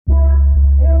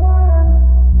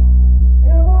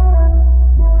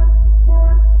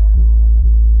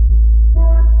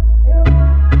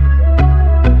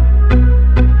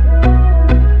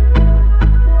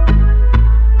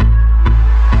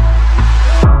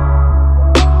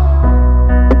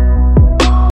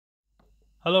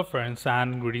Hello friends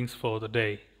and greetings for the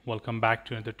day. Welcome back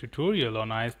to another tutorial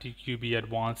on ISTQB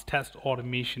Advanced Test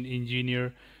Automation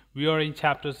Engineer. We are in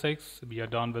chapter 6. We are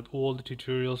done with all the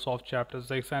tutorials of chapter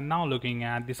 6 and now looking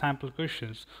at the sample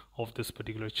questions of this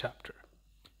particular chapter.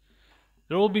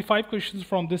 There will be 5 questions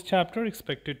from this chapter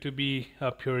expected to be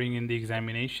appearing in the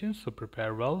examination, so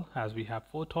prepare well as we have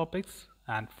 4 topics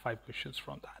and 5 questions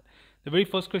from that. The very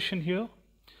first question here: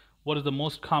 what is the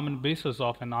most common basis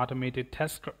of an automated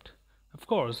test script? Of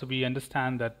course, we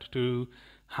understand that to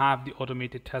have the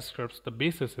automated test scripts, the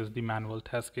basis is the manual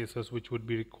test cases which would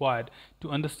be required to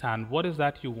understand what is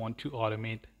that you want to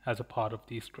automate as a part of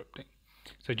the scripting.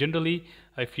 So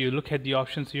if you look at the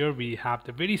options here, we have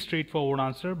the very straightforward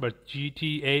answer, but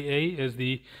GTAA is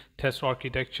the test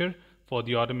architecture for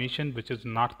the automation, which is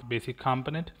not the basic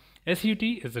component. SUT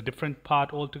is a different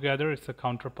part altogether. It's a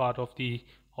counterpart of the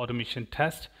automation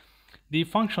test. The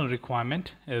functional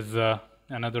requirement is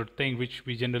another thing which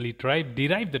we generally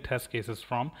derive the test cases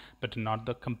from, but not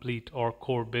the complete or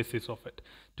core basis of it.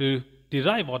 To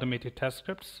derive automated test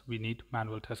scripts, we need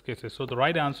manual test cases. So the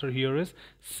right answer here is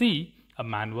C, a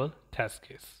manual test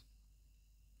case.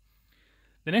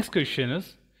 The next question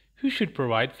is: who should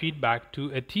provide feedback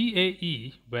to a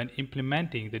TAE when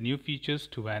implementing the new features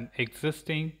to an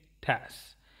existing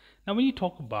task? Now, when you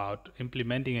talk about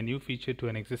implementing a new feature to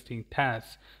an existing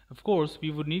task, of course, we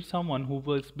would need someone who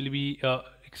will be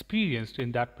experienced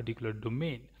in that particular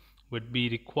domain, would be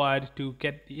required to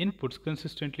get the inputs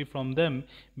consistently from them,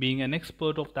 being an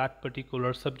expert of that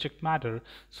particular subject matter,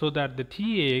 so that the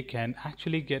TA can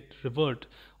actually get revert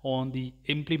on the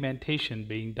implementation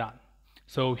being done.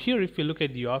 So here, if you look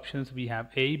at the options, we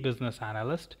have A, business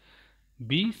analyst,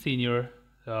 B, senior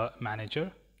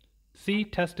manager, C,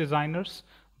 test designers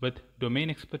with domain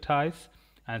expertise,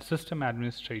 and system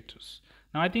administrators.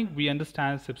 Now I think we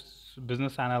understand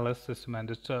business analyst, system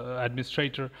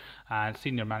administrator, and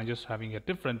senior managers having a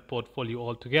different portfolio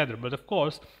altogether, but of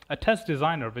course a test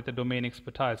designer with a domain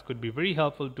expertise could be very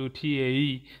helpful to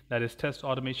TAE, that is test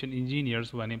automation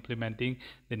engineers, when implementing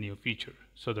the new feature.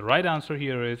 So the right answer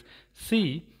here is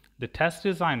C, the test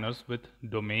designers with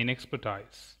domain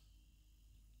expertise.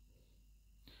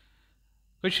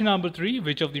 Question number 3: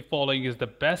 which of the following is the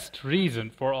best reason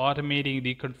for automating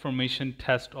the confirmation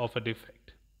test of a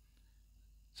defect?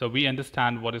 So we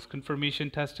understand what is confirmation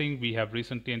testing. We have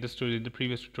recently understood in the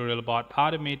previous tutorial about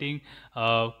automating,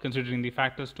 considering the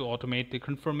factors to automate the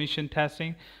confirmation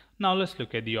testing. Now let's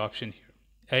look at the option here.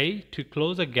 A, to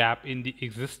close a gap in the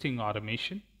existing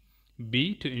automation.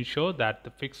 B, to ensure that the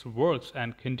fix works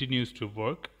and continues to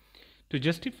work. To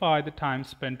justify the time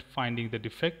spent finding the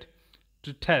defect.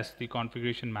 To test the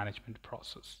configuration management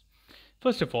process.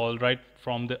 First of all, right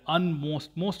from the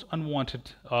most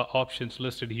unwanted options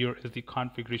listed here is the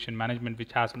configuration management,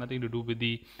 which has nothing to do with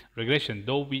the regression,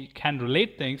 though we can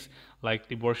relate things like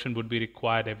the version would be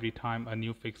required every time a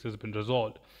new fix has been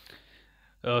resolved.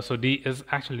 So D is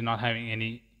actually not having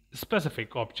any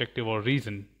specific objective or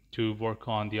reason to work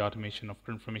on the automation of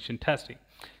confirmation testing.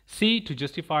 C, to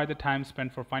justify the time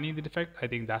spent for finding the defect. I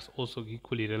think that's also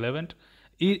equally irrelevant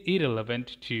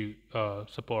to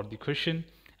support the question.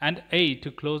 And A,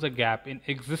 to close a gap in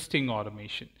existing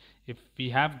automation. If we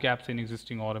have gaps in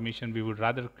existing automation, we would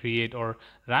rather create or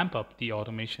ramp up the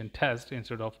automation test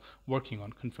instead of working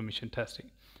on confirmation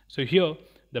testing. So here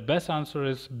the best answer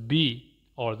is B,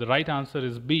 or the right answer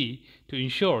is B, to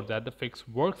ensure that the fix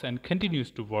works and continues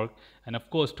to work. And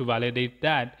of course, to validate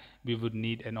that, we would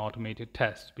need an automated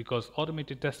test, because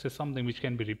automated test is something which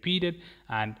can be repeated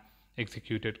and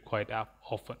executed quite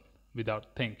often without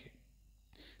thinking.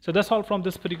 So that's all from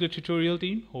this particular tutorial,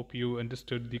 team. Hope you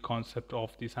understood the concept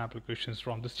of the sample questions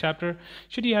from this chapter.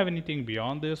 Should you have anything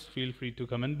beyond this, feel free to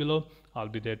comment below. I'll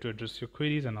be there to address your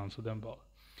queries and answer them well.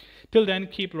 Till then,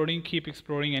 keep learning, keep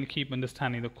exploring, and keep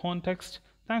understanding the context.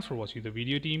 Thanks for watching the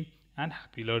video, team, and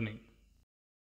happy learning.